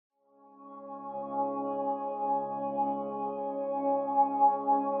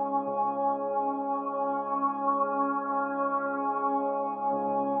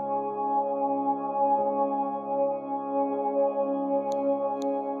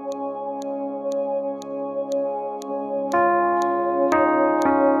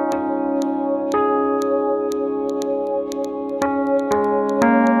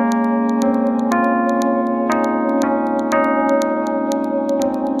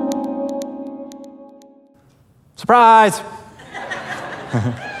Surprise!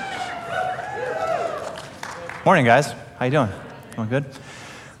 Morning, guys. How you doing? Doing good?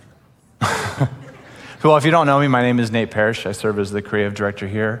 Well, if you don't know me, my name is Nate Parrish. I serve as the creative director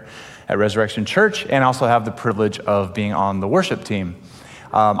here at Resurrection Church, and also have the privilege of being on the worship team.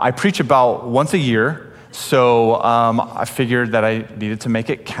 I preach about once a year, so I figured that I needed to make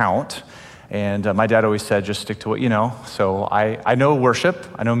it count. And my dad always said, just stick to what you know. So I know worship,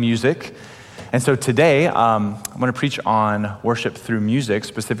 I know music. And so today, I'm going to preach on worship through music,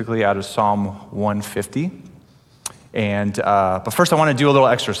 specifically out of Psalm 150. But first I want to do a little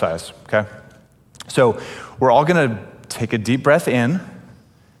exercise, okay? So we're all going to take a deep breath in.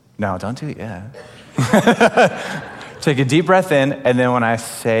 No, don't do it yet. Take a deep breath in, and then when I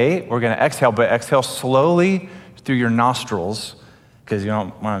say, we're going to exhale, but exhale slowly through your nostrils, because you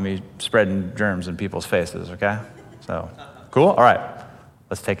don't want to be spreading germs in people's faces, okay? So, cool? All right.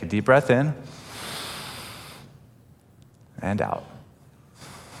 Let's take a deep breath in and out.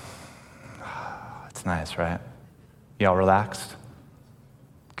 It's nice, right? You all relaxed?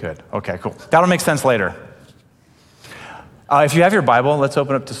 Good. Okay, cool. That'll make sense later. If you have your Bible, let's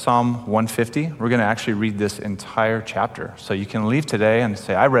open up to Psalm 150. We're going to actually read this entire chapter. So you can leave today and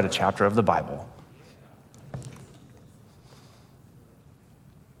say, I read a chapter of the Bible.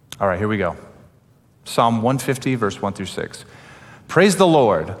 All right, here we go. Psalm 150, verse 1 through 6. Praise the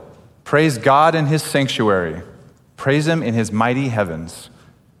Lord. Praise God in his sanctuary. Praise him in his mighty heavens.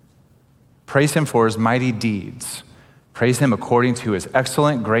 Praise him for his mighty deeds. Praise him according to his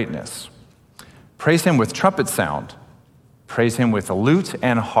excellent greatness. Praise him with trumpet sound. Praise him with a lute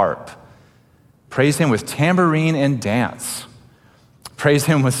and harp. Praise him with tambourine and dance. Praise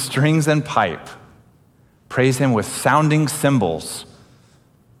him with strings and pipe. Praise him with sounding cymbals.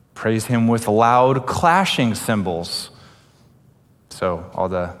 Praise him with loud clashing cymbals. So all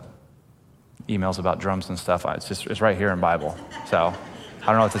the emails about drums and stuff, it's right here in Bible. So I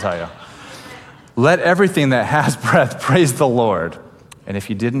don't know what to tell you. Let everything that has breath praise the Lord. And if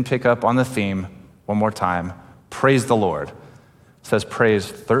you didn't pick up on the theme, one more time, praise the Lord. It says praise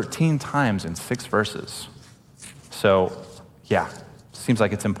 13 times in 6 verses. So yeah, seems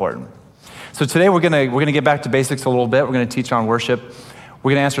like it's important. So today we're gonna get back to basics a little bit. We're gonna teach on worship.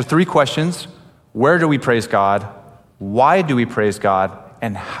 We're gonna answer 3 questions. Where do we praise God? Why do we praise God?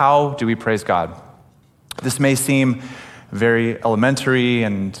 And how do we praise God? This may seem very elementary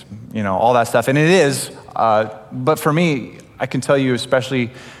and all that stuff, and it is, but for me, I can tell you, especially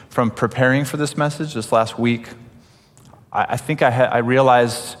from preparing for this message this last week, I think I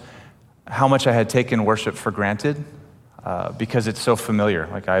realized how much I had taken worship for granted because it's so familiar.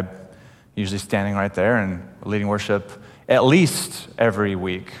 Like I'm usually standing right there and leading worship at least every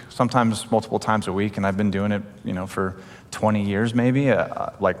week, sometimes multiple times a week, and I've been doing it, for 20 years maybe.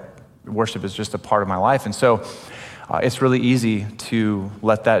 Like worship is just a part of my life, and so it's really easy to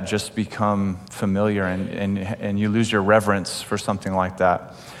let that just become familiar, and you lose your reverence for something like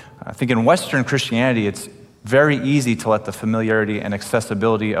that. I think in Western Christianity, it's very easy to let the familiarity and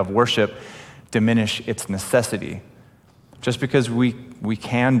accessibility of worship diminish its necessity. Just because we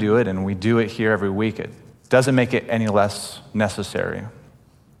can do it and we do it here every week, it doesn't make it any less necessary.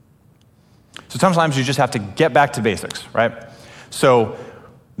 So sometimes you just have to get back to basics, right? So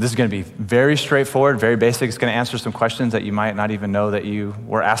this is going to be very straightforward, very basic. It's going to answer some questions that you might not even know that you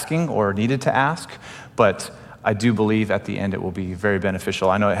were asking or needed to ask, but I do believe at the end it will be very beneficial.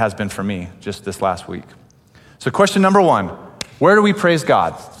 I know it has been for me just this last week. So question number 1, where do we praise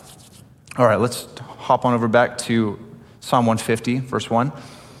God? All right, let's hop on over back to Psalm 150, verse 1. It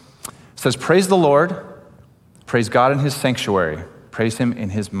says, praise the Lord, praise God in his sanctuary, praise him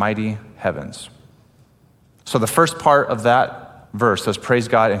in his mighty heavens. So the first part of that verse says, praise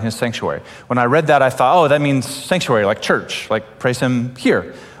God in his sanctuary. When I read that, I thought, that means sanctuary, like church, like praise him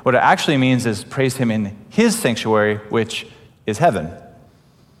here. What it actually means is praise him in his sanctuary, which is heaven.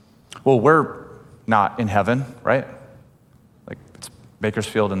 Well, we're not in heaven, right? Like it's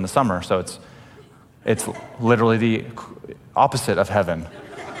Bakersfield in the summer, so it's literally the opposite of heaven.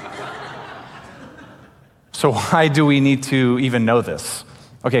 So why do we need to even know this?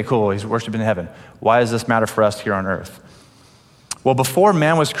 Okay, cool, he's worshiping in heaven. Why does this matter for us here on earth? Well, before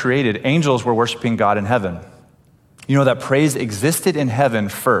man was created, angels were worshiping God in heaven. You know that praise existed in heaven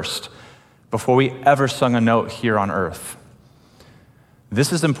first, before we ever sung a note here on earth.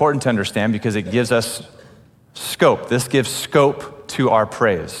 This is important to understand because it gives us scope. This gives scope to our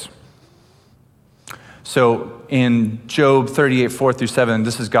praise. So in Job 38, 4 through 7,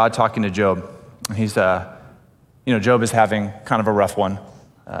 this is God talking to Job. He's, Job is having kind of a rough one.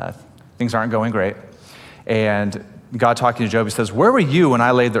 Things aren't going great. And God talking to Job, he says, where were you when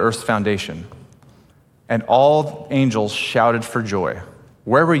I laid the earth's foundation? and all angels shouted for joy.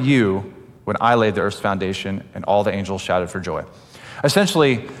 Where were you when I laid the earth's foundation and all the angels shouted for joy?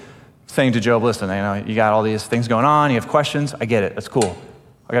 Essentially saying to Job, listen, you got all these things going on, you have questions, I get it, that's cool.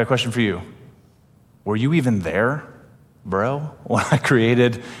 I got a question for you. Were you even there, bro, when I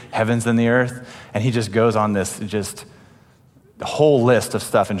created heavens and the earth? And he just goes on this the whole list of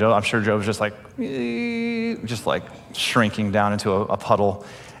stuff. And Job, I'm sure Job was just like shrinking down into a puddle.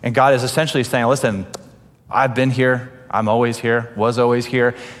 And God is essentially saying, listen, I've been here, I'm always here, was always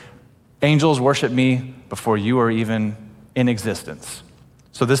here. Angels worship me before you were even in existence.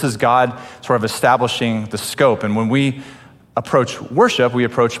 So this is God sort of establishing the scope. And when we approach worship, we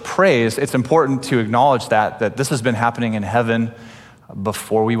approach praise, it's important to acknowledge that this has been happening in heaven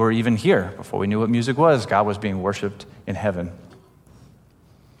before we were even here, before we knew what music was. God was being worshiped in heaven.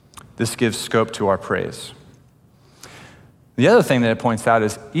 This gives scope to our praise. The other thing that it points out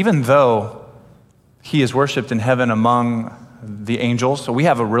is even though he is worshiped in heaven among the angels, so we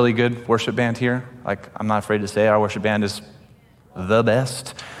have a really good worship band here. Like, I'm not afraid to say our worship band is the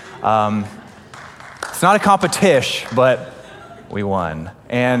best. It's not a competition, but we won.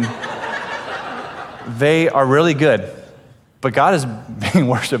 And they are really good. But God is being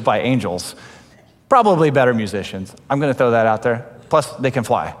worshiped by angels, probably better musicians. I'm going to throw that out there. Plus, they can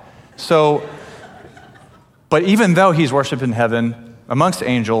fly. So, but even though he's worshiped in heaven amongst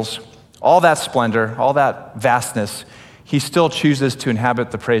angels, all that splendor, all that vastness, he still chooses to inhabit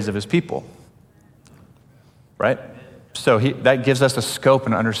the praise of his people, right? So that gives us a scope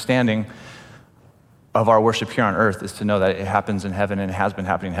and understanding of our worship here on earth, is to know that it happens in heaven and it has been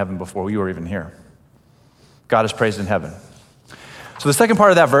happening in heaven before we were even here. God is praised in heaven. So the second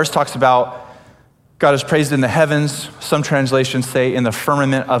part of that verse talks about God is praised in the heavens. Some translations say in the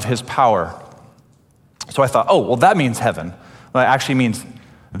firmament of his power. So I thought, well, that means heaven. Well, it actually means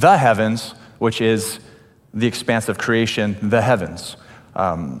the heavens, which is the expanse of creation, the heavens.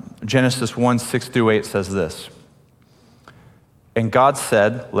 Genesis 1:6-8 says this. And God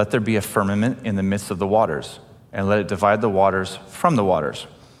said, let there be a firmament in the midst of the waters, and let it divide the waters from the waters.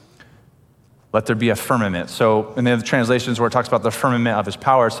 Let there be a firmament. So in the other translations where it talks about the firmament of his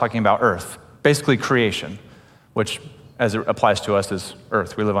power, it's talking about earth, basically creation, which as it applies to us is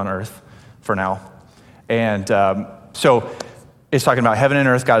earth. We live on earth for now. And so it's talking about heaven and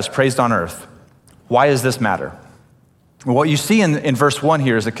earth. God is praised on earth. Why does this matter? Well, what you see in verse 1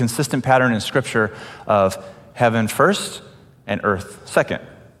 here is a consistent pattern in Scripture of heaven first and earth second.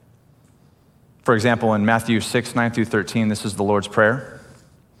 For example, in Matthew 6:9-13, this is the Lord's Prayer.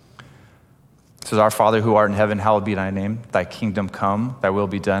 It says, our Father who art in heaven, hallowed be thy name. Thy kingdom come, thy will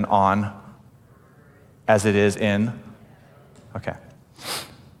be done on as it is in. Okay.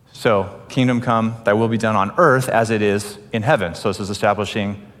 So, kingdom come, thy will be done on earth as it is in heaven. So this is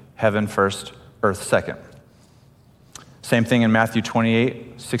establishing heaven first, earth second. Same thing in Matthew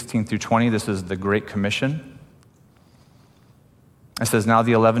 28:16-20. This is the Great Commission. It says, now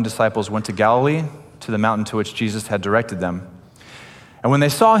the 11 disciples went to Galilee, to the mountain to which Jesus had directed them. And when they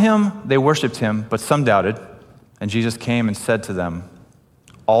saw him, they worshiped him, but some doubted. And Jesus came and said to them,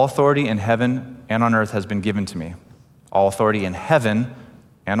 all authority in heaven and on earth has been given to me. All authority in heaven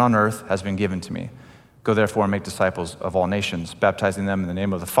and on earth has been given to me. Go therefore and make disciples of all nations, baptizing them in the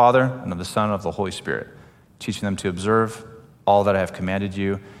name of the Father and of the Son and of the Holy Spirit, teaching them to observe all that I have commanded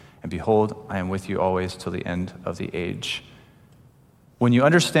you. And behold, I am with you always till the end of the age. When you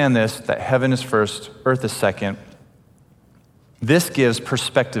understand this, that heaven is first, earth is second, this gives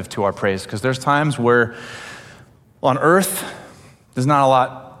perspective to our praise, because there's times where on earth, there's not a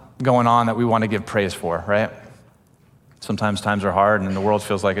lot going on that we want to give praise for, right? Sometimes times are hard and the world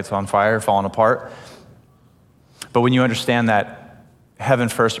feels like it's on fire, falling apart. But when you understand that heaven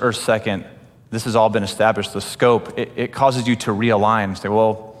first, earth second, this has all been established, the scope, it causes you to realign and say,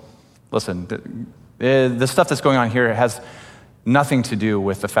 well, listen, the stuff that's going on here has nothing to do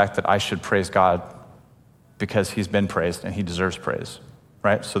with the fact that I should praise God because he's been praised and he deserves praise,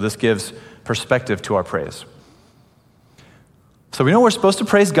 right? So this gives perspective to our praise. So we know we're supposed to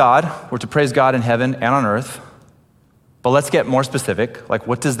praise God. We're to praise God in heaven and on earth. But let's get more specific. Like,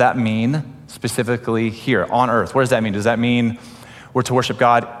 what does that mean specifically here on earth? What does that mean? Does that mean we're to worship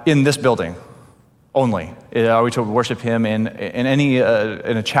God in this building only? Are we to worship him in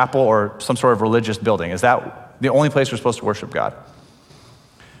a chapel or some sort of religious building? Is that the only place we're supposed to worship God?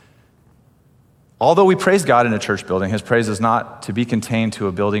 Although we praise God in a church building, his praise is not to be contained to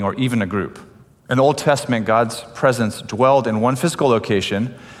a building or even a group. In the Old Testament, God's presence dwelled in one physical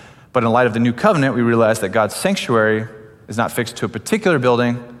location, but in light of the new covenant, we realize that God's sanctuary is not fixed to a particular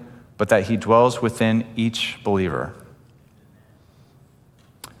building, but that he dwells within each believer.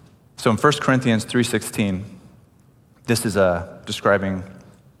 So in 1 Corinthians 3:16, this is describing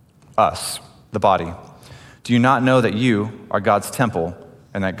us, the body. Do you not know that you are God's temple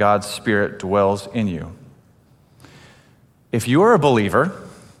and that God's Spirit dwells in you? If you are a believer,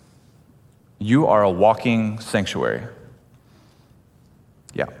 you are a walking sanctuary.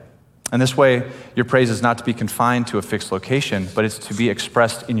 Yeah. And this way, your praise is not to be confined to a fixed location, but it's to be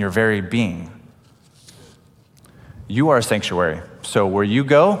expressed in your very being. You are a sanctuary. So where you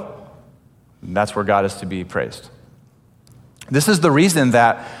go, that's where God is to be praised. This is the reason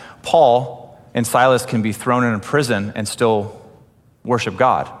that Paul and Silas can be thrown in a prison and still worship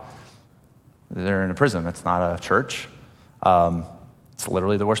God. They're in a prison. It's not a church. It's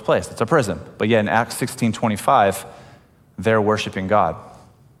literally the worst place. It's a prison. But yet in Acts 16:25, they're worshiping God.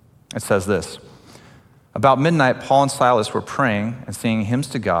 It says this: about midnight, Paul and Silas were praying and singing hymns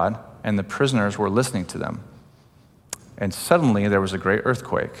to God, and the prisoners were listening to them. And suddenly there was a great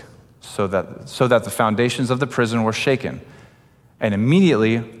earthquake, so that the foundations of the prison were shaken. And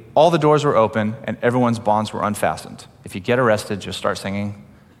immediately all the doors were open and everyone's bonds were unfastened. If you get arrested, just start singing.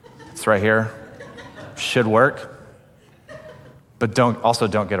 It's right here. Should work. But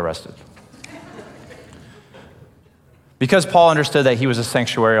don't get arrested. Because Paul understood that he was a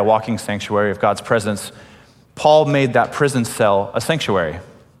sanctuary, a walking sanctuary of God's presence, Paul made that prison cell a sanctuary.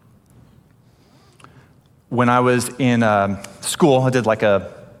 When I was in school, I did like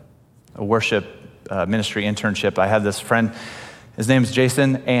a worship ministry internship. I had this friend, his name's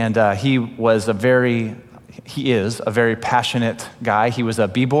Jason, and he is a very passionate guy. He was a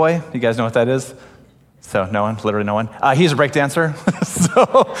b-boy. You guys know what that is? So no one, literally no one. He's a break dancer.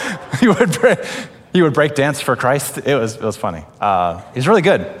 So he would break dance for Christ. It was funny. He's really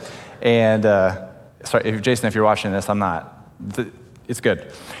good. And sorry, Jason, if you're watching this, I'm not. It's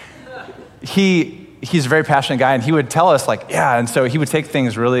good. He's a very passionate guy, and he would tell us and so he would take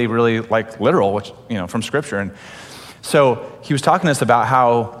things really, really literal, which, from scripture. And so he was talking to us about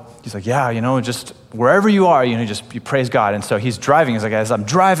how, he's like, just wherever you are, you praise God. And so he's driving. He's like, as I'm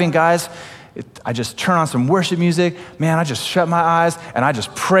driving, guys, I just turn on some worship music. Man, I just shut my eyes, and I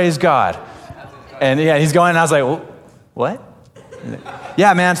just praise God. And he's going, and I was like, what?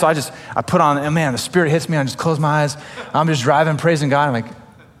 Yeah, man, so I put on, and man, the Spirit hits me, I just close my eyes. I'm just driving, praising God. I'm like,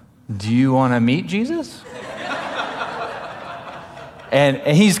 do you want to meet Jesus? And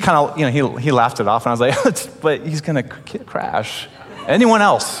he's kind of, he laughed it off, and I was like, but he's going to crash. Anyone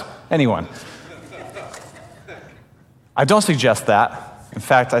else? Anyone? I don't suggest that. In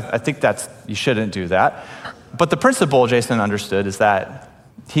fact, I think you shouldn't do that. But the principle Jason understood is that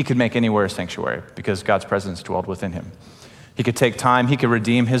he could make anywhere a sanctuary because God's presence dwelled within him. He could take time, he could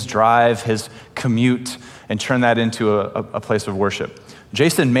redeem his drive, his commute, and turn that into a place of worship.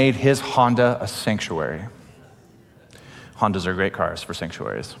 Jason made his Honda a sanctuary. Hondas are great cars for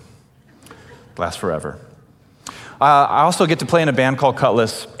sanctuaries. Last forever. I also get to play in a band called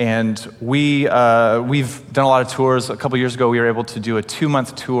Cutlass, and we've done a lot of tours. A couple years ago, we were able to do a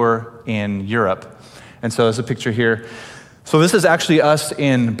 2-month tour in Europe. And so there's a picture here. So this is actually us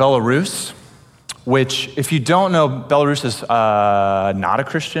in Belarus, which, if you don't know, Belarus is not a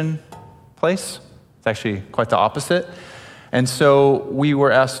Christian place. It's actually quite the opposite. And so we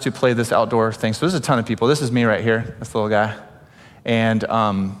were asked to play this outdoor thing. So there's a ton of people. This is me right here, this little guy. And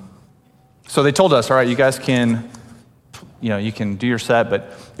so they told us, all right, you guys can, you can do your set,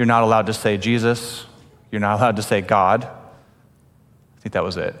 but you're not allowed to say Jesus. You're not allowed to say God. I think that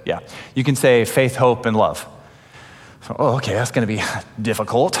was it, yeah. You can say faith, hope, and love. So, okay, that's going to be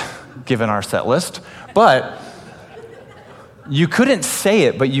difficult given our set list. But you couldn't say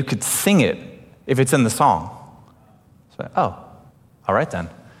it, but you could sing it if it's in the song. So, all right then.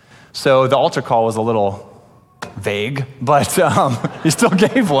 So the altar call was a little vague, but he still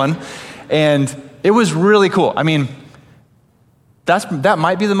gave one. And it was really cool. I mean, that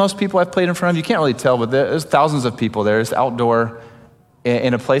might be the most people I've played in front of. You can't really tell, but there's thousands of people there. It's outdoor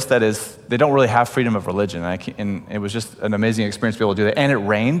in a place that they don't really have freedom of religion. And it was just an amazing experience to be able to do that. And it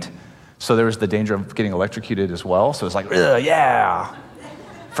rained, so there was the danger of getting electrocuted as well. So it's like, yeah,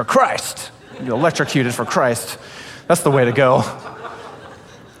 for Christ. You're electrocuted for Christ. That's the way to go.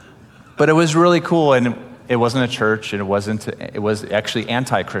 But it was really cool, and it wasn't a church, and it was actually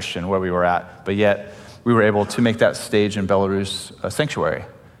anti-Christian where we were at, but yet we were able to make that stage in Belarus a sanctuary.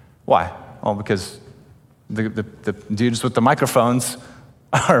 Why? Well, because the dudes with the microphones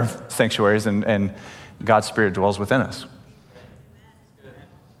are sanctuaries, and God's Spirit dwells within us.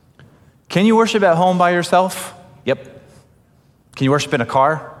 Can you worship at home by yourself? Yep. Can you worship in a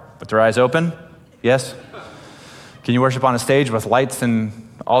car with your eyes open? Yes. Can you worship on a stage with lights and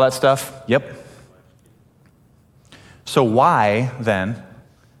all that stuff? Yep. So why, then,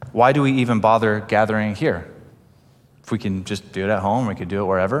 why do we even bother gathering here? If we can just do it at home, we could do it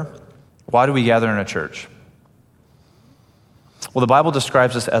wherever. Why do we gather in a church? Well, the Bible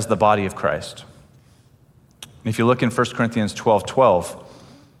describes us as the body of Christ. And if you look in 1 Corinthians 12:12,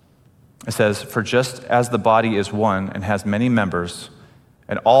 it says, "For just as the body is one and has many members,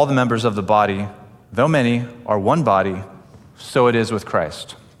 and all the members of the body, though many, are one body, so it is with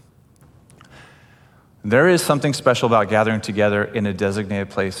Christ." There is something special about gathering together in a designated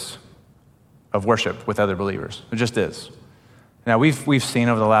place of worship with other believers. It just is. Now, we've seen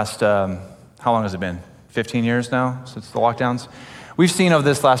over the last, how long has it been? 15 years now since the lockdowns? We've seen over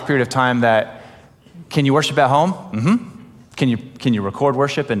this last period of time that, can you worship at home? Mm-hmm. Can you record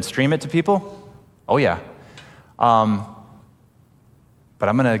worship and stream it to people? Oh, yeah. But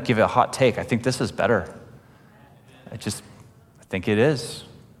I'm going to give it a hot take. I think this is better. I think it is.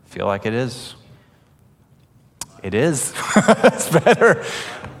 I feel like it is. It is. It's better.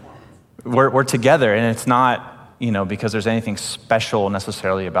 We're together, and it's not, because there's anything special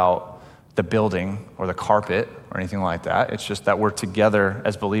necessarily about the building or the carpet or anything like that. It's just that we're together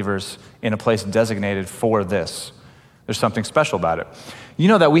as believers in a place designated for this. There's something special about it. You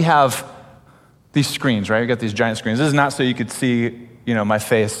know that we have these screens, right? We got these giant screens. This is not so you could see, my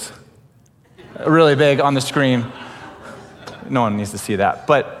face really big on the screen. No one needs to see that.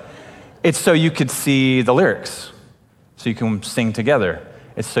 But it's so you could see the lyrics, so you can sing together.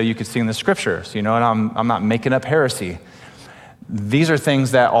 It's so you could sing the scriptures, and I'm not making up heresy. These are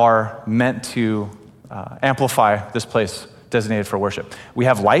things that are meant to amplify this place designated for worship. We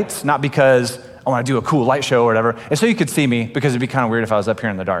have lights, not because I want to do a cool light show or whatever. It's so you could see me, because it'd be kind of weird if I was up here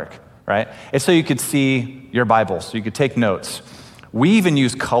in the dark, right? It's so you could see your Bible, so you could take notes. We even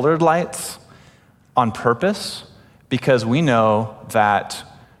use colored lights on purpose because we know that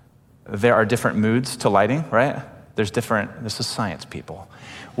there are different moods to lighting, right? This is science, people.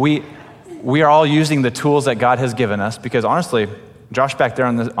 We are all using the tools that God has given us because honestly, Josh back there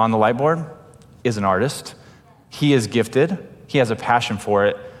on the light board is an artist. He is gifted. He has a passion for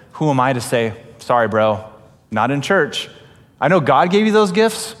it. Who am I to say, sorry, bro, not in church. I know God gave you those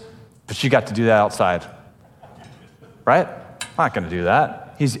gifts, but you got to do that outside, right? I'm not going to do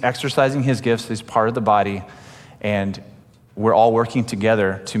that. He's exercising his gifts. He's part of the body, and we're all working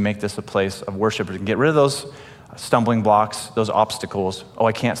together to make this a place of worship and get rid of those stumbling blocks, those obstacles. Oh,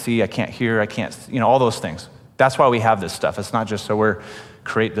 I can't see, I can't hear, I can't, all those things. That's why we have this stuff. It's not just so we're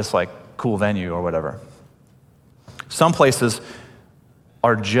create this cool venue or whatever. Some places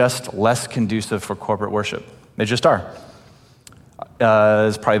are just less conducive for corporate worship. They just are.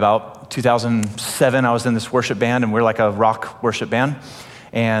 It's probably about 2007, I was in this worship band, and we're like a rock worship band.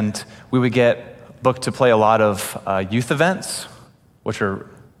 And we would get booked to play a lot of youth events, which are,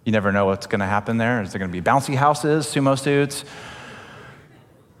 you never know what's gonna happen there. Is there gonna be bouncy houses, sumo suits?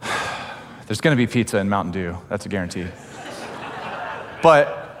 There's gonna be pizza and Mountain Dew, that's a guarantee.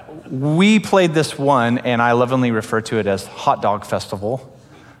 But we played this one, and I lovingly refer to it as Hot Dog Festival.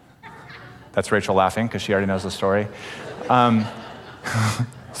 That's Rachel laughing, because she already knows the story.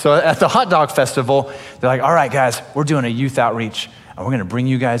 So at the Hot Dog Festival, they're like, all right, guys, we're doing a youth outreach, and we're going to bring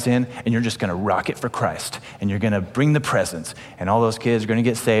you guys in, and you're just going to rock it for Christ, and you're going to bring the presents, and all those kids are going to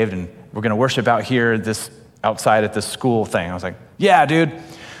get saved, and we're going to worship out here outside at this school thing. I was like, yeah, dude.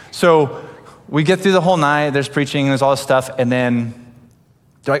 So we get through the whole night, there's preaching, there's all this stuff, and then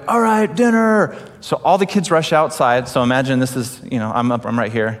they're like, all right, dinner. So all the kids rush outside. So imagine this is, I'm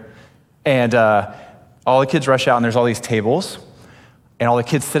right here. And all the kids rush out, and there's all these tables. And all the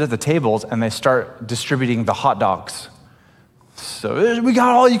kids sit at the tables, and they start distributing the hot dogs. So we got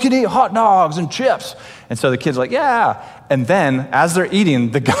all you can eat hot dogs and chips. And so the kids are like, yeah. And then as they're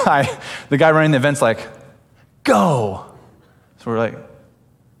eating, the guy running the event's like, go. So we're like,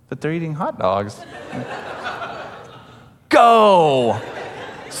 but they're eating hot dogs. Go.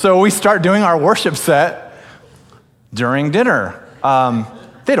 So we start doing our worship set during dinner.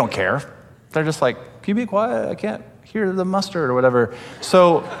 They don't care. They're just like, can you be quiet? I can't hear the mustard or whatever.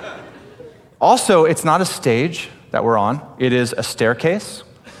 So also, it's not a stage that we're on. It is a staircase.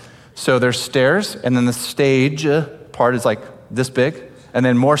 So there's stairs, and then the stage part is like this big, and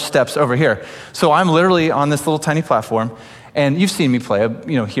then more steps over here. So I'm literally on this little tiny platform, and you've seen me play.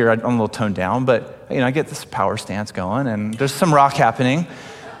 Here I'm a little toned down, but I get this power stance going, and there's some rock happening.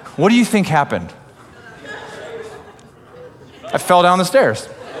 What do you think happened? I fell down the stairs.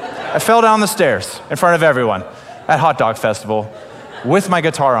 I fell down the stairs in front of everyone at Hot Dog Festival with my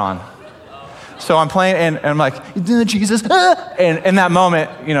guitar on. So I'm playing, and I'm like, Jesus, ah! And in that moment,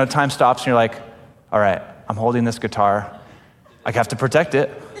 time stops, and you're like, all right, I'm holding this guitar. I have to protect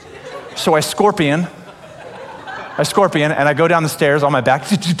it. So I scorpion a scorpion, and I go down the stairs on my back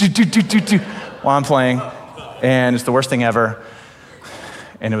while I'm playing, and it's the worst thing ever.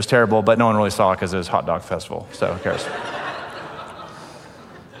 And it was terrible, but no one really saw it because it was Hot Dog Festival, so who cares?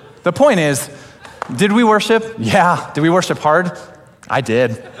 The point is, did we worship? Yeah. Did we worship hard? I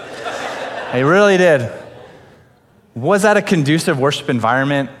did. I really did. Was that a conducive worship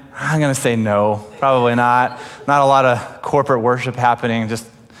environment? I'm going to say no, probably not. Not a lot of corporate worship happening, just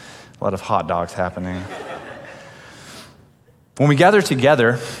a lot of hot dogs happening. When we gather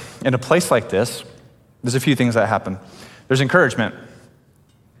together in a place like this, there's a few things that happen. There's encouragement.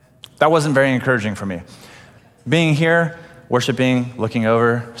 That wasn't very encouraging for me. Being here, worshiping, looking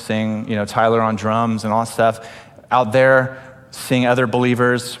over, seeing, Tyler on drums and all that stuff, out there, seeing other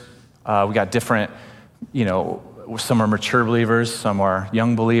believers. We got different, some are mature believers, some are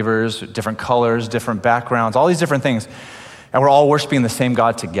young believers, different colors, different backgrounds, all these different things. And we're all worshiping the same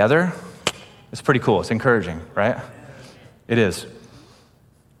God together. It's pretty cool. It's encouraging, right? It is.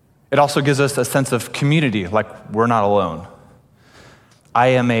 It also gives us a sense of community, like we're not alone. I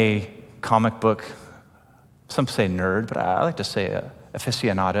am a comic book, some say nerd, but I like to say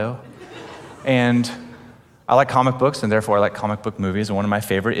aficionado. And I like comic books, and therefore I like comic book movies. And one of my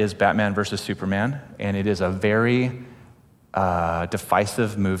favorite is Batman versus Superman. And it is a very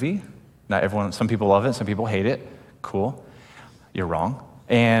divisive movie. Not everyone, some people love it, some people hate it. Cool. You're wrong.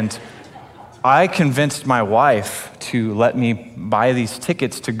 And I convinced my wife to let me buy these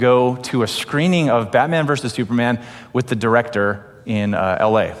tickets to go to a screening of Batman versus Superman with the director in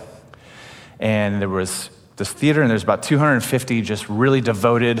LA. And there was this theater, and there's about 250 just really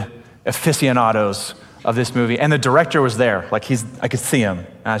devoted aficionados of this movie. And the director was there, I could see him.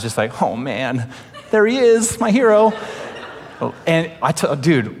 And I was just like, oh man, there he is, my hero. And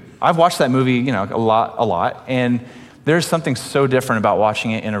dude, I've watched that movie, a lot. And there's something so different about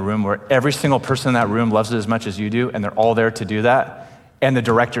watching it in a room where every single person in that room loves it as much as you do, and they're all there to do that. And the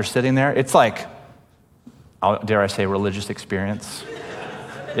director's sitting there. It's like, dare I say, religious experience.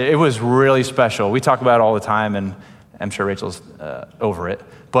 It was really special. We talk about it all the time, and I'm sure Rachel's over it.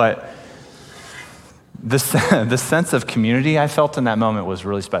 But the sense of community I felt in that moment was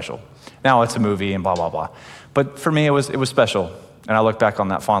really special. Now it's a movie and blah, blah, blah. But for me, it was special. And I look back on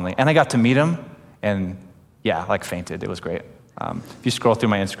that fondly. And I got to meet him, and fainted. It was great. If you scroll through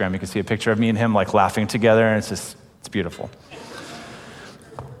my Instagram, you can see a picture of me and him laughing together, and it's beautiful.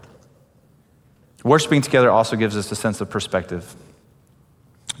 Worshiping together also gives us a sense of perspective.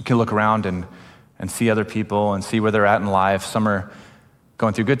 You can look around and see other people and see where they're at in life. Some are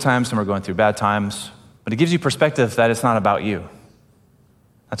going through good times, some are going through bad times. But it gives you perspective that it's not about you.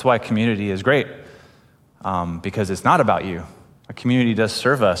 That's why community is great, because it's not about you. A community does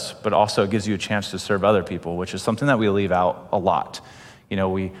serve us, but also it gives you a chance to serve other people, which is something that we leave out a lot. I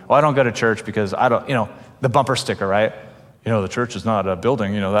don't go to church because I don't, the bumper sticker, right? The church is not a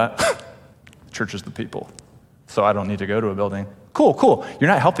building, that? The church is the people. So I don't need to go to a building. Cool. You're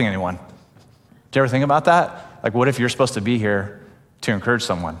not helping anyone. Do you ever think about that? What if you're supposed to be here to encourage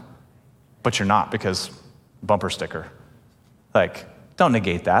someone, but you're not because bumper sticker? Don't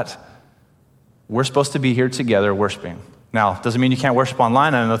negate that. We're supposed to be here together worshiping. Now, doesn't mean you can't worship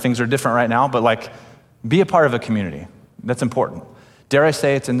online. I know things are different right now, but be a part of a community. That's important. Dare I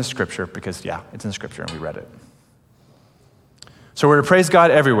say it's in the scripture, because it's in the scripture and we read it. So we're to praise God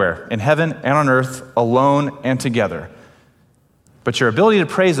everywhere, in heaven and on earth, alone and together. But your ability to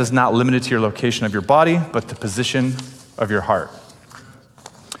praise is not limited to your location of your body, but the position of your heart.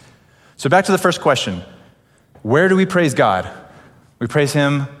 So back to the first question. Where do we praise God? We praise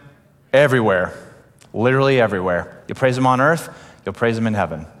him everywhere, literally everywhere. You praise him on earth, you'll praise him in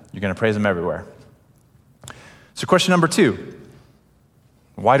heaven. You're going to praise him everywhere. So question number 2,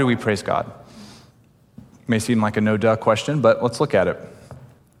 why do we praise God? It may seem like a no-duh question, but let's look at it.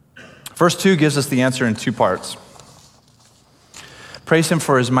 Verse 2 gives us the answer in 2 parts. Praise him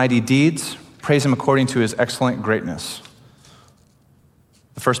for his mighty deeds, praise him according to his excellent greatness.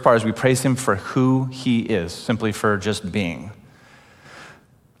 The first part is we praise him for who he is, simply for just being.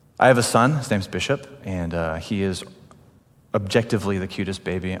 I have a son, his name's Bishop, and he is objectively the cutest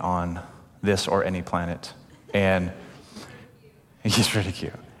baby on this or any planet. And he's really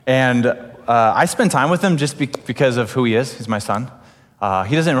cute. And I spend time with him just because of who he is. He's my son.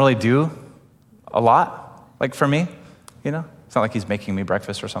 He doesn't really do a lot, for me, It's not like he's making me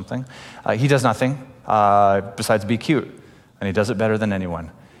breakfast or something. He does nothing besides be cute, and he does it better than anyone.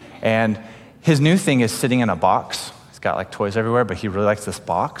 And his new thing is sitting in a box. He's got toys everywhere, but he really likes this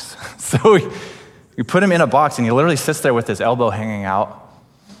box. So we put him in a box, and he literally sits there with his elbow hanging out,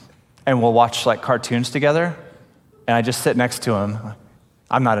 and we'll watch cartoons together, and I just sit next to him.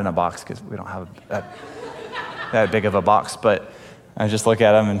 I'm not in a box because we don't have that. that big of a box, but I just look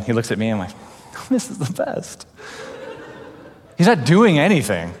at him and he looks at me and I'm like, this is the best. He's not doing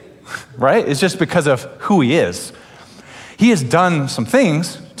anything, right? It's just because of who he is. He has done some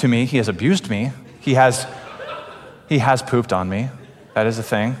things to me. He has abused me. He has pooped on me. That is a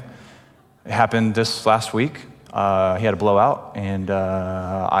thing. It happened this last week. He had a blowout, and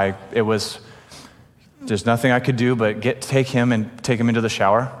there's nothing I could do but take him into the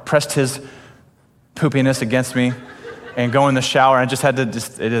shower, pressed his poopiness against me, and go in the shower. I just had to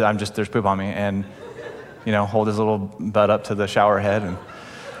there's poop on me, and hold his little butt up to the shower head and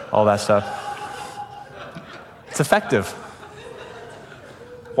all that stuff. It's effective.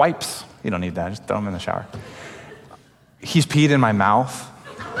 Wipes, you don't need that, just throw them in the shower. He's peed in my mouth.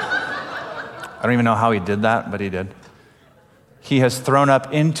 I don't even know how he did that, but he did. He has thrown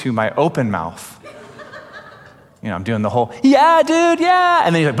up into my open mouth. I'm doing the whole, yeah, dude, yeah.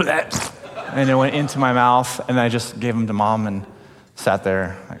 And then he's like, bleh. And it went into my mouth, and I just gave him to mom and sat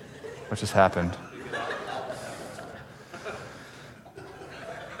there, like, what just happened?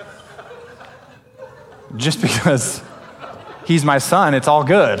 Just because he's my son, it's all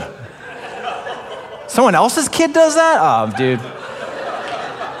good. Someone else's kid does that? Oh, dude.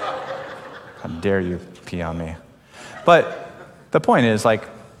 How dare you pee on me? But the point is,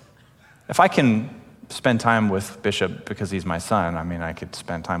 if I can spend time with Bishop because he's my son, I could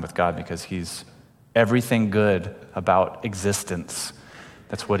spend time with God because he's everything good about existence.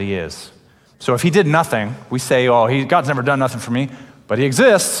 That's what he is. So if he did nothing, we say, God's never done nothing for me, but he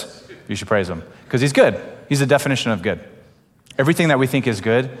exists. You should praise him because he's good. He's the definition of good. Everything that we think is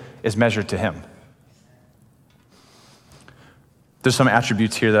good is measured to him. There's some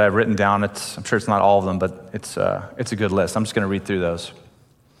attributes here that I've written down. I'm sure it's not all of them, but it's a good list. I'm just going to read through those.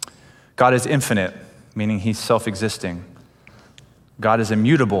 God is infinite, meaning he's self-existing. God is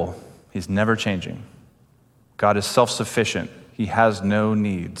immutable. He's never changing. God is self-sufficient. He has no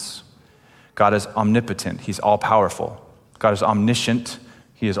needs. God is omnipotent. He's all-powerful. God is omniscient.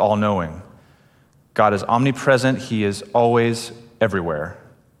 He is all-knowing. God is omnipresent. He is always everywhere.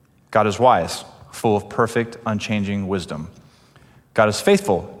 God is wise, full of perfect, unchanging wisdom. God is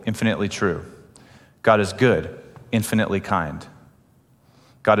faithful, infinitely true. God is good, infinitely kind.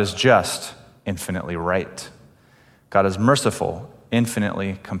 God is just, infinitely right. God is merciful,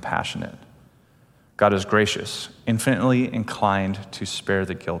 infinitely compassionate. God is gracious, infinitely inclined to spare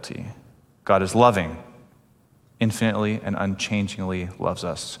the guilty. God is loving, infinitely and unchangingly loves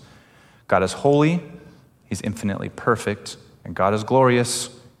us. God is holy, he's infinitely perfect. And God is glorious,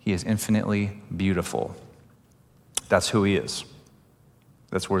 he is infinitely beautiful. That's who he is.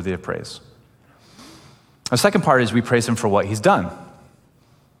 That's worthy of praise. The second part is we praise him for what he's done.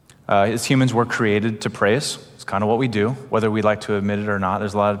 As humans, we're created to praise. It's kind of what we do, whether we like to admit it or not.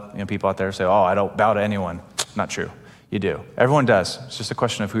 There's a lot of people out there who say, I don't bow to anyone. Not true. You do. Everyone does. It's just a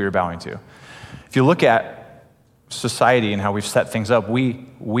question of who you're bowing to. If you look at society and how we've set things up,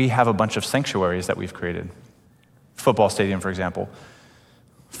 we have a bunch of sanctuaries that we've created. Football stadium, for example.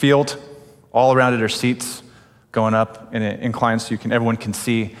 Field, all around it are seats going up, and it inclines so everyone can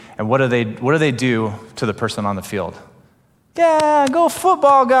see. And what do they do to the person on the field? Yeah, go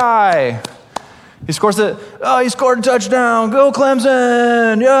football guy. He scored a touchdown. Go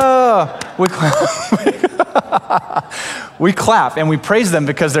Clemson. Yeah. We clap and we praise them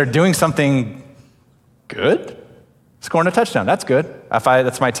because they're doing something good. Scoring a touchdown, that's good.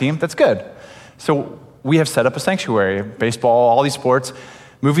 That's my team, that's good. So we have set up a sanctuary, baseball, all these sports.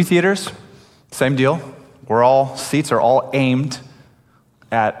 Movie theaters, same deal. Seats are all aimed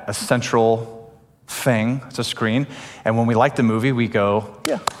at a central thing. It's a screen. And when we like the movie, we go,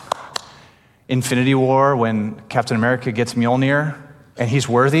 yeah. Infinity War, when Captain America gets Mjolnir and he's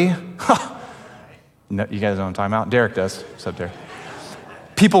worthy. No, you guys know what I'm talking about? Derek does. What's up, Derek?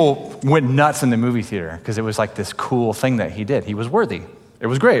 People went nuts in the movie theater because it was like this cool thing that he did. He was worthy. It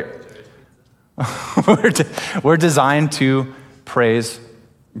was great. We're designed to praise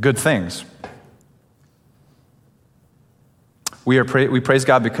good things. We praise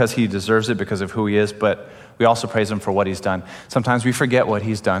God because he deserves it, because of who he is, but we also praise him for what he's done. Sometimes we forget what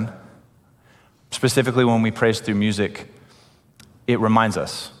he's done. Specifically when we praise through music, it reminds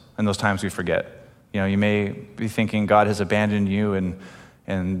us, and those times we forget. You may be thinking God has abandoned you,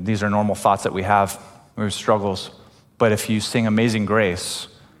 and these are normal thoughts that we have, there's struggles. But if you sing Amazing Grace,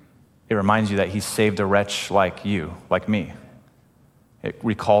 it reminds you that he saved a wretch like you, like me. It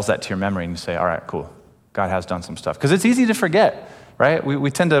recalls that to your memory, and you say, all right, cool. God has done some stuff. Because it's easy to forget, right?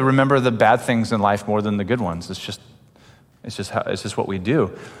 We tend to remember the bad things in life more than the good ones. It's just what we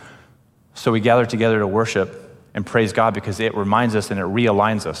do. So we gather together to worship and praise God because it reminds us and it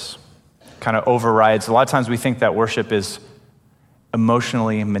realigns us. kind of overrides. A lot of times we think that worship is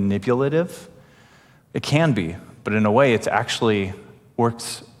emotionally manipulative. It can be, but in a way it actually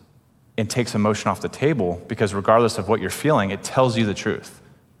works and takes emotion off the table, because regardless of what you're feeling, it tells you the truth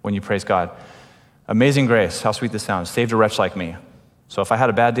when you praise God. Amazing grace, how sweet this sounds, saved a wretch like me. So if I had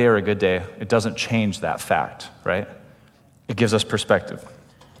a bad day or a good day, it doesn't change that fact, right? It gives us perspective.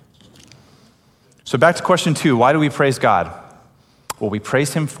 So back to question 2, why do we praise God? Well, we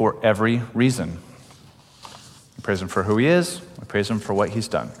praise him for every reason. We praise him for who he is. We praise him for what he's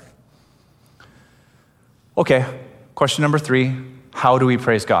done. Okay, question number 3, how do we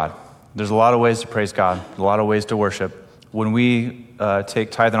praise God? There's a lot of ways to praise God, a lot of ways to worship. When we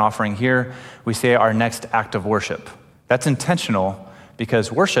take tithe and offering here, we say our next act of worship. That's intentional,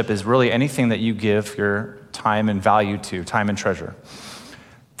 because worship is really anything that you give your time and value to, time and treasure.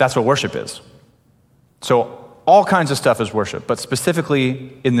 That's what worship is. So all kinds of stuff is worship, but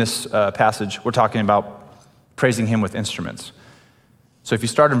specifically in this passage, we're talking about praising him with instruments. So if you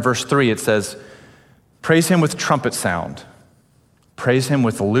start in verse 3, it says, praise him with trumpet sound, praise him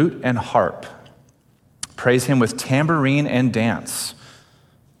with lute and harp, praise him with tambourine and dance.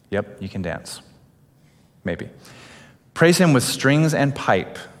 Yep, you can dance. Maybe. Praise him with strings and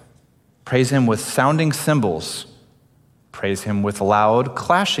pipe. Praise him with sounding cymbals. Praise him with loud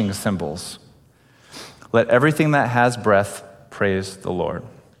clashing cymbals. Let everything that has breath praise the Lord.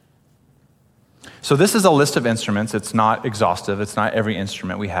 So this is a list of instruments. It's not exhaustive. It's not every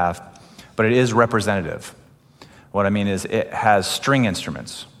instrument we have, but it is representative. What I mean is it has string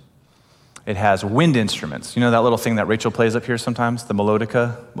instruments. It has wind instruments. You know that little thing that Rachel plays up here sometimes, the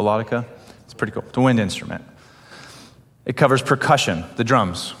melodica? It's pretty cool. It's a wind instrument. It covers percussion, the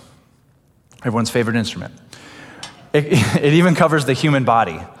drums, everyone's favorite instrument. It even covers the human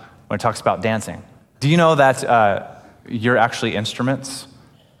body when it talks about dancing. Do you know that you're actually instruments?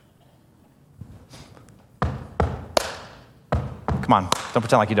 Come on, don't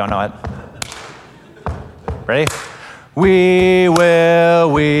pretend like you don't know it. Ready? We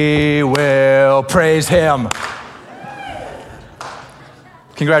will praise him.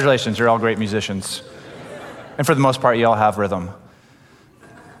 Congratulations, you're all great musicians. And for the most part, you all have rhythm.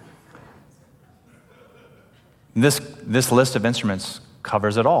 This list of instruments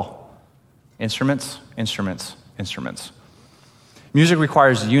covers it all. Instruments, instruments, instruments. Music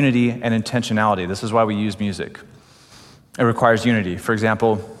requires unity and intentionality. This is why we use music. It requires unity. For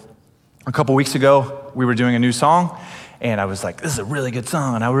example, a couple weeks ago, we were doing a new song, and I was like, this is a really good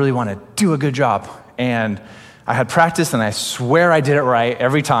song, and I really want to do a good job. And I had practiced, and I swear I did it right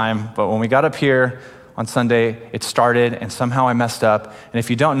every time, but when we got up here on Sunday, it started, and somehow I messed up. And if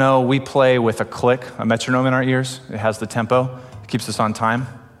you don't know, we play with a click, a metronome in our ears. It has the tempo. It keeps us on time.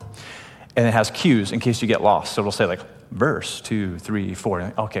 And it has cues in case you get lost. So it'll say like, verse, 2, 3,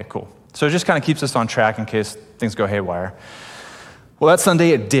 4. Okay, cool. So it just kind of keeps us on track in case things go haywire. Well, that Sunday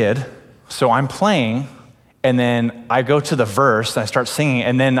it did. So I'm playing, and then I go to the verse, and I start singing,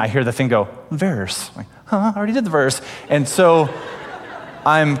 and then I hear the thing go, verse. I'm like, I already did the verse. And so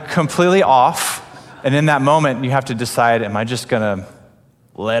I'm completely off, and in that moment, you have to decide, am I just gonna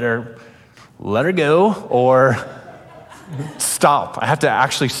let her go, or stop? I have to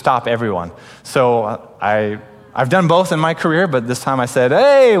actually stop everyone. So I've done both in my career, but this time I said,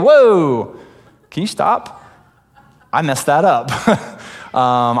 hey, whoa, can you stop? I messed that up.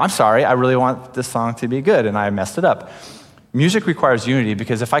 I'm sorry, I really want this song to be good, and I messed it up. Music requires unity,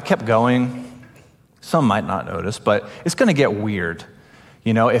 because if I kept going, some might not notice, but it's gonna get weird.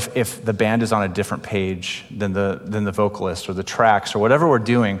 You know, if the band is on a different page than the vocalist or the tracks or whatever we're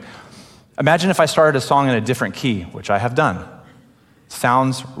doing. Imagine if I started a song in a different key, which I have done.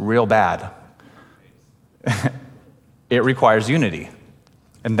 Sounds real bad. It requires unity.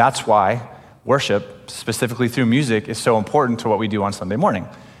 And that's why worship, specifically through music, is so important to what we do on Sunday morning.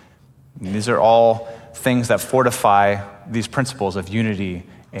 And these are all things that fortify these principles of unity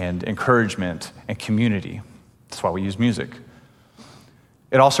and encouragement and community. That's why we use music.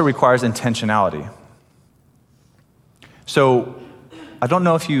 It also requires intentionality. So, I don't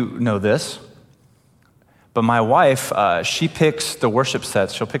know if you know this, but my wife, she picks the worship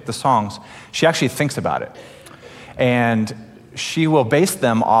sets, she'll pick the songs. She actually thinks about it. And she will base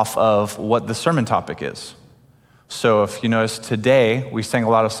them off of what the sermon topic is. So if you notice today, we sang a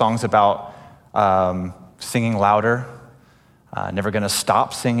lot of songs about singing louder, never gonna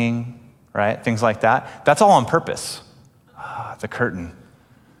stop singing, right? Things like that. That's all on purpose. The curtain.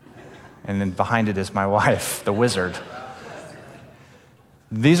 And then behind it is my wife, the wizard.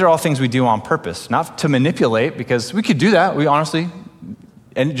 These are all things we do on purpose, not to manipulate, because we could do that, we honestly,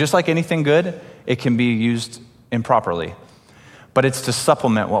 and just like anything good, it can be used improperly. But it's to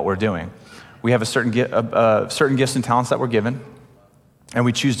supplement what we're doing. We have certain gifts and talents that we're given, and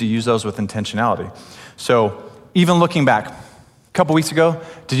we choose to use those with intentionality. So even looking back, a couple weeks ago,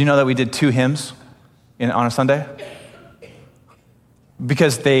 did you know that we did 2 hymns on a Sunday?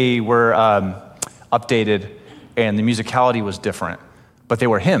 Because they were updated and the musicality was different, but they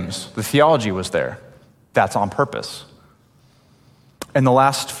were hymns. The theology was there. That's on purpose. In the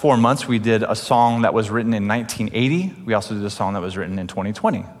last 4 months, we did a song that was written in 1980. We also did a song that was written in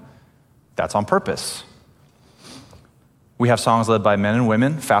 2020. That's on purpose. We have songs led by men and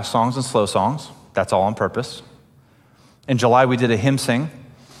women, fast songs and slow songs. That's all on purpose. In July, we did a hymn sing.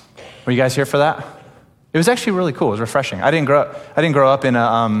 Were you guys here for that? It was actually really cool. It was refreshing. I didn't grow up in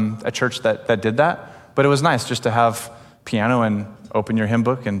a church that did that, but it was nice just to have piano and open your hymn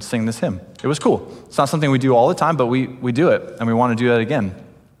book and sing this hymn. It was cool. It's not something we do all the time, but we do it, and we want to do that again.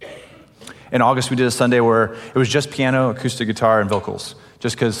 In August, we did a Sunday where it was just piano, acoustic guitar, and vocals,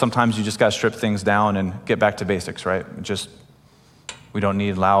 just because sometimes you just got to strip things down and get back to basics, right? We don't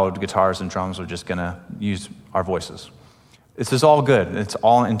need loud guitars and drums. We're just going to use our voices. This is all good. It's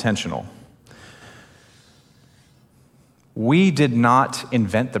all intentional. We did not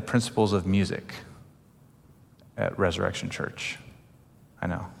invent the principles of music at Resurrection Church. I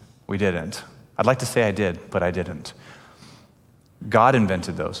know, we didn't. I'd like to say I did, but I didn't. God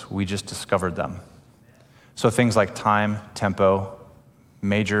invented those. We just discovered them. So things like time, tempo,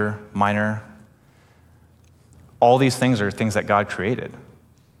 major, minor, all these things are things that God created.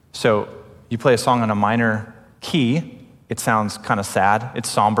 So you play a song on a minor key, it sounds kind of sad, it's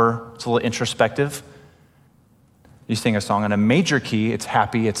somber, it's a little introspective. You sing a song on a major key, it's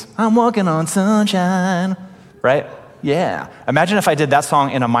happy, it's I'm walking on sunshine, right? Yeah. Imagine if I did that song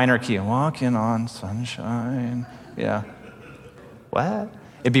in a minor key, walking on sunshine. Yeah. What?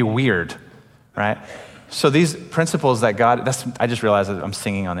 It'd be weird, right? So these principles that God, I just realized that I'm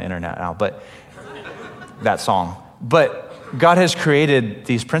singing on the internet now, but that song. But God has created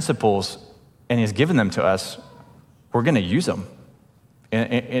these principles and He's given them to us. We're going to use them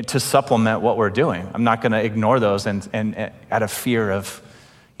to supplement what we're doing. I'm not going to ignore those and out of fear of,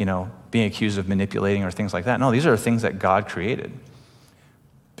 being accused of manipulating or things like that. No, these are things that God created,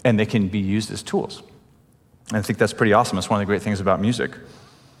 and they can be used as tools. And I think that's pretty awesome. It's one of the great things about music,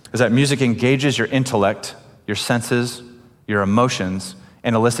 is that music engages your intellect, your senses, your emotions,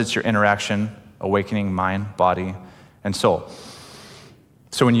 and elicits your interaction, awakening mind, body, and soul.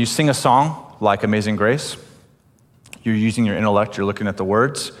 So when you sing a song like Amazing Grace, you're using your intellect, you're looking at the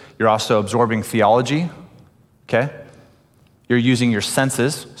words, you're also absorbing theology, okay? You're using your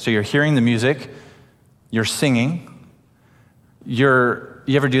senses, so you're hearing the music, you're singing. You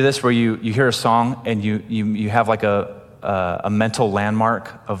ever do this where you hear a song and you have like a mental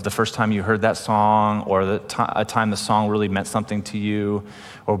landmark of the first time you heard that song, or a time the song really meant something to you,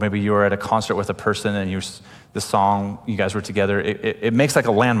 or maybe you were at a concert with a person and the song, you guys were together, it makes like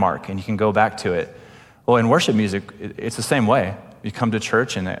a landmark and you can go back to it. Well, in worship music, it's the same way. You come to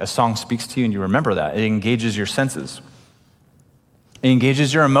church and a song speaks to you and you remember that. It engages your senses. It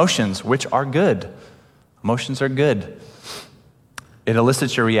engages your emotions, which are good. Emotions are good. It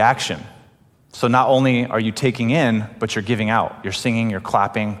elicits your reaction. So not only are you taking in, but you're giving out. You're singing, you're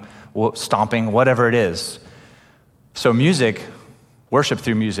clapping, stomping, whatever it is. So music, worship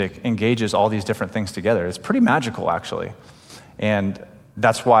through music, engages all these different things together. It's pretty magical, actually. And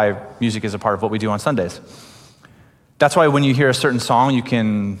that's why music is a part of what we do on Sundays. That's why when you hear a certain song, it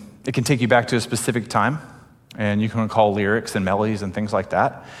can take you back to a specific time, and you can recall lyrics and melodies and things like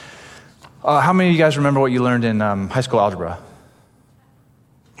that. How many of you guys remember what you learned in high school algebra?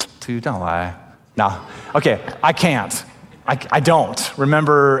 Don't lie. No. Okay, I can't. I don't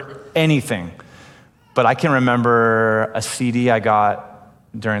remember anything. But I can remember a CD I got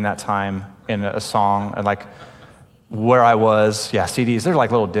during that time in a song, and like where I was. Yeah, CDs, they're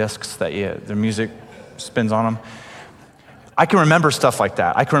like little discs that the music spins on them. I can remember stuff like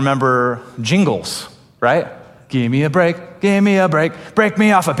that. I can remember jingles, right? Give me a break, break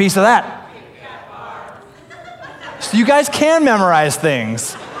me off a piece of that. So you guys can memorize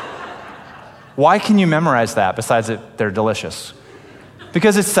things. Why can you memorize that besides they're delicious?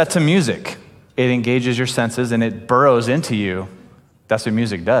 Because it's set to music. It engages your senses and it burrows into you. That's what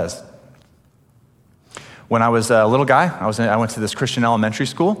music does. When I was a little guy, I went to this Christian elementary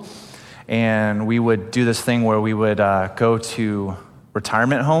school, and we would do this thing where we would go to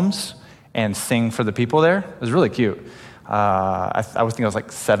retirement homes and sing for the people there. It was really cute. I think I was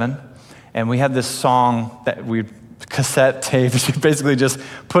like 7, and we had this song that we cassette tape. You basically just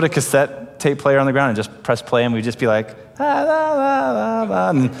put a cassette tape player on the ground and just press play, and we'd just be like, ah, la, la, la, la.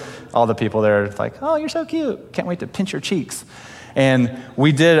 And all the people there are like, oh, you're so cute. Can't wait to pinch your cheeks. And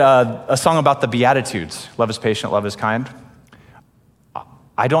we did a song about the Beatitudes. Love is patient, love is kind.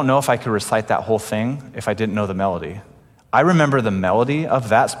 I don't know if I could recite that whole thing if I didn't know the melody. I remember the melody of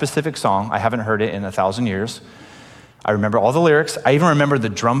that specific song. I haven't heard it in 1,000 years. I remember all the lyrics. I even remember the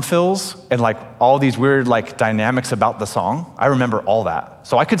drum fills and like all these weird like dynamics about the song. I remember all that.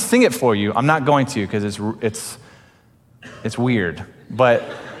 So I could sing it for you. I'm not going to because it's weird, but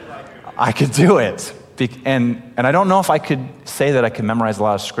I could do it. And I don't know if I could say that I could memorize a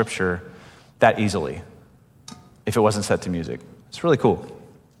lot of scripture that easily if it wasn't set to music. It's really cool.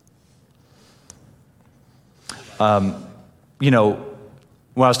 When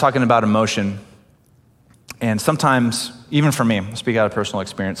I was talking about emotion, and sometimes, even for me, I speak out of personal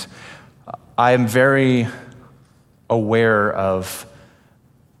experience, I am very aware of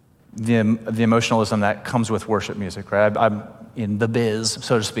the emotionalism that comes with worship music, right? I'm in the biz,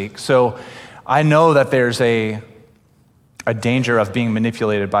 so to speak. So I know that there's a danger of being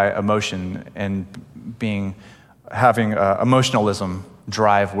manipulated by emotion and having emotionalism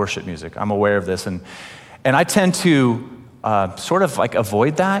drive worship music. I'm aware of this, and I tend to sort of like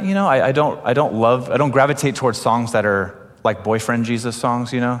avoid that. I don't gravitate towards songs that are like boyfriend Jesus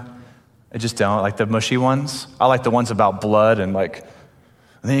songs. I just don't like the mushy ones. I like the ones about blood and like,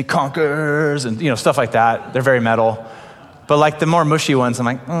 and then he conquers and stuff like that. They're very metal. But like the more mushy ones, I'm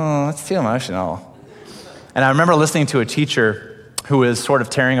like, oh, that's too emotional. And I remember listening to a teacher who was sort of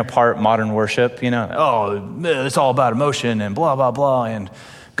tearing apart modern worship, it's all about emotion and blah, blah, blah, and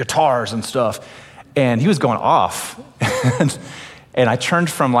guitars and stuff. And he was going off. And I turned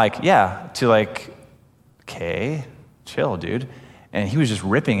from to okay, chill, dude. And he was just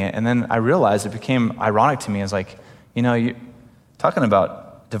ripping it. And then I realized it became ironic to me. It's like, you talking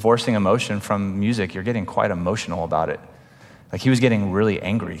about divorcing emotion from music, you're getting quite emotional about it. Like he was getting really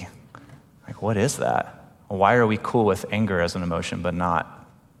angry. Like, what is that? Why are we cool with anger as an emotion, but not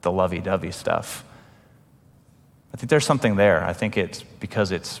the lovey-dovey stuff? I think there's something there. I think it's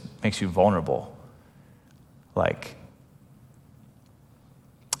because it makes you vulnerable. Like,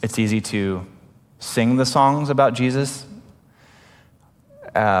 it's easy to sing the songs about Jesus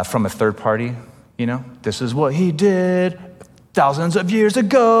from a third party, This is what he did thousands of years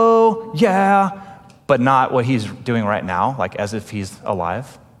ago, yeah. But not what he's doing right now, like as if he's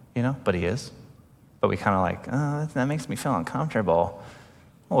alive, but he is. But we kind of like, oh, that makes me feel uncomfortable.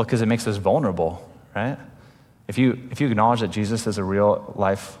 Well, because it makes us vulnerable, right? If you acknowledge that Jesus is a real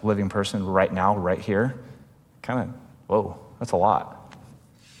life living person right now, right here, kind of, whoa, that's a lot.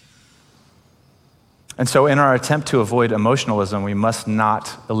 And so in our attempt to avoid emotionalism, we must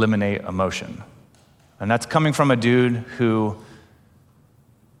not eliminate emotion. And that's coming from a dude who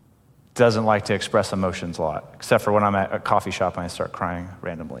doesn't like to express emotions a lot, except for when I'm at a coffee shop and I start crying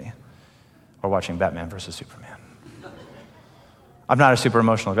randomly, or watching Batman versus Superman. I'm not a super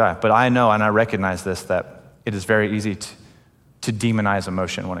emotional guy, but I know and I recognize this, that it is very easy to demonize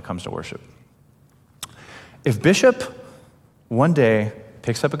emotion when it comes to worship. If Bishop one day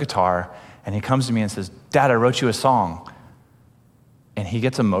picks up a guitar and he comes to me and says, Dad, I wrote you a song, and he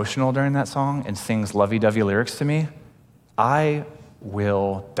gets emotional during that song and sings lovey-dovey lyrics to me, I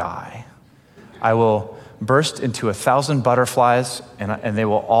will die. I will burst into 1,000 butterflies and they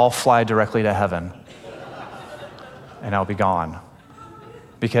will all fly directly to heaven. And I'll be gone.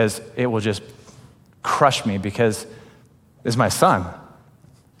 Because it will just crush me because it's my son.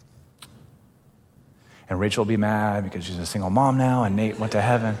 And Rachel will be mad because she's a single mom now and Nate went to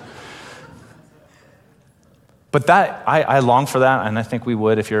heaven. But that, I long for that, and I think we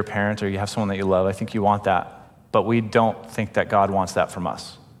would if you're a parent or you have someone that you love. I think you want that. But we don't think that God wants that from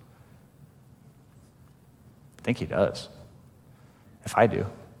us. I think he does. If I do,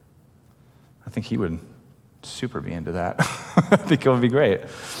 I think he would super be into that. I think it would be great.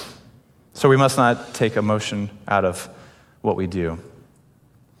 So we must not take emotion out of what we do.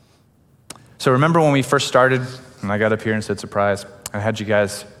 So remember when we first started, and I got up here and said surprise, I had you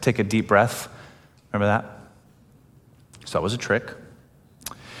guys take a deep breath. Remember that? So that was a trick.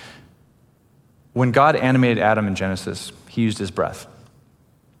 When God animated Adam in Genesis, he used his breath.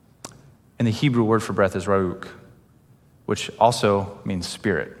 And the Hebrew word for breath is ruach, which also means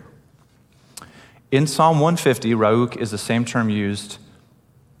spirit. In Psalm 150, ruach is the same term used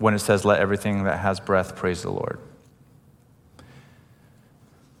when it says, let everything that has breath praise the Lord.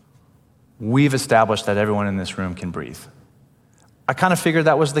 We've established that everyone in this room can breathe. I kind of figured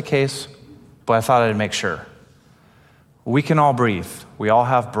that was the case, but I thought I'd make sure. We can all breathe. We all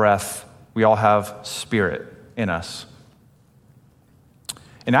have breath. We all have spirit in us.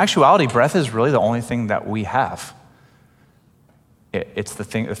 In actuality, breath is really the only thing that we have. It's the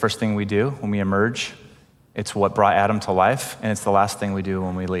first thing we do when we emerge It's what brought Adam to life, and it's the last thing we do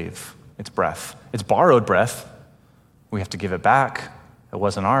when we leave. It's breath. It's borrowed breath. We have to give it back. It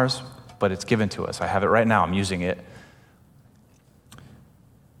wasn't ours, but it's given to us. I have it right now. I'm using it.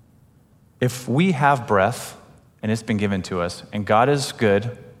 If we have breath, and it's been given to us, and God is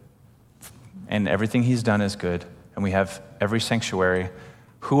good, and everything he's done is good, and we have every sanctuary,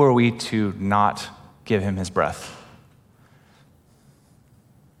 who are we to not give him his breath?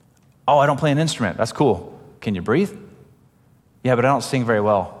 Oh, I don't play an instrument. That's cool. Can you breathe? Yeah, but I don't sing very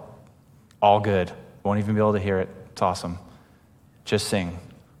well. All good. Won't even be able to hear it. It's awesome. Just sing.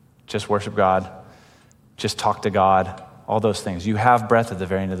 Just worship God. Just talk to God. All those things. You have breath at the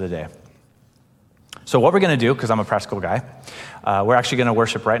very end of the day. So what we're going to do, because I'm a practical guy, we're actually going to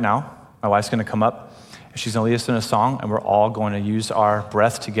worship right now. My wife's going to come up. She's going to lead us in a song, and we're all going to use our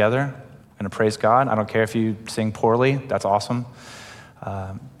breath together. We're going to praise God. I don't care if you sing poorly. That's awesome.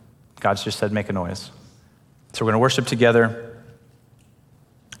 God's just said make a noise. So we're going to worship together.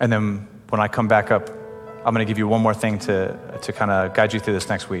 And then when I come back up, I'm going to give you one more thing to kind of guide you through this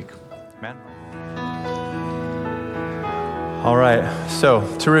next week. Amen? All right.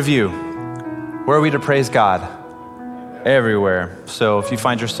 So to review, where are we to praise God? Everywhere. So if you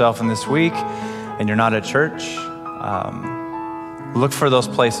find yourself in this week and you're not at church, look for those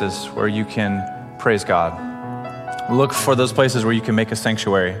places where you can praise God. Look for those places where you can make a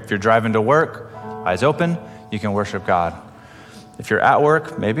sanctuary. If you're driving to work, eyes open, you can worship God. If you're at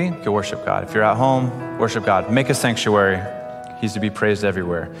work, maybe you can worship God. If you're at home, worship God. Make a sanctuary. He's to be praised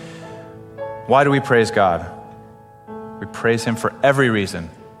everywhere. Why do we praise God? We praise him for every reason,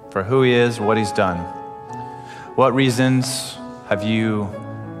 for who he is, what he's done. What reasons have you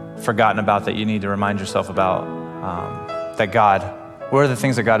forgotten about that you need to remind yourself about? That God, what are the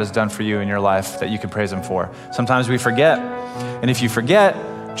things that God has done for you in your life that you can praise him for? Sometimes we forget. And if you forget,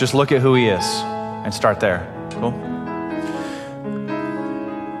 just look at who he is and start there. Cool?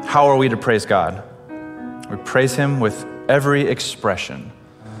 How are we to praise God? We praise him with every expression.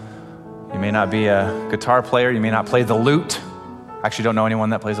 You may not be a guitar player. You may not play the lute. I actually don't know anyone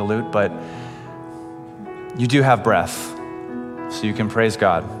that plays a lute, but you do have breath, so you can praise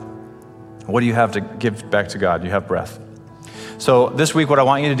God. What do you have to give back to God? You have breath. So this week, what I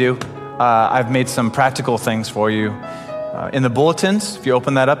want you to do, I've made some practical things for you. In the bulletins, if you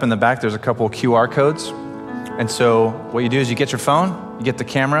open that up in the back, there's a couple of QR codes. And so what you do is you get your phone, you get the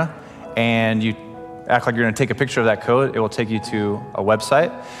camera, and you act like you're going to take a picture of that code. It will take you to a website.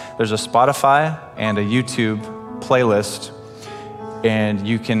 There's a Spotify and a YouTube playlist, and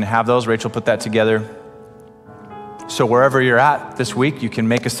you can have those. Rachel put that together. So wherever you're at this week, you can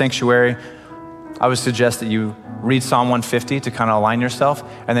make a sanctuary. I would suggest that you read Psalm 150 to kind of align yourself,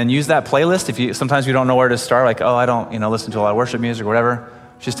 and then use that playlist. Sometimes you don't know where to start, like, oh, I don't listen to a lot of worship music or whatever.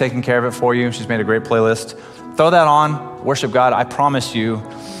 She's taking care of it for you. She's made a great playlist. Throw that on, worship God. I promise you,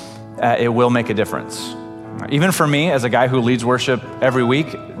 it will make a difference. Even for me, as a guy who leads worship every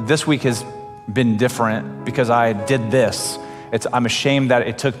week, this week has been different because I did this. I'm ashamed that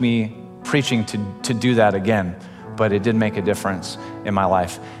it took me preaching to do that again, but it did make a difference in my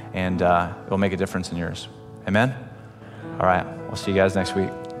life, and it will make a difference in yours. Amen? All right, we'll see you guys next week.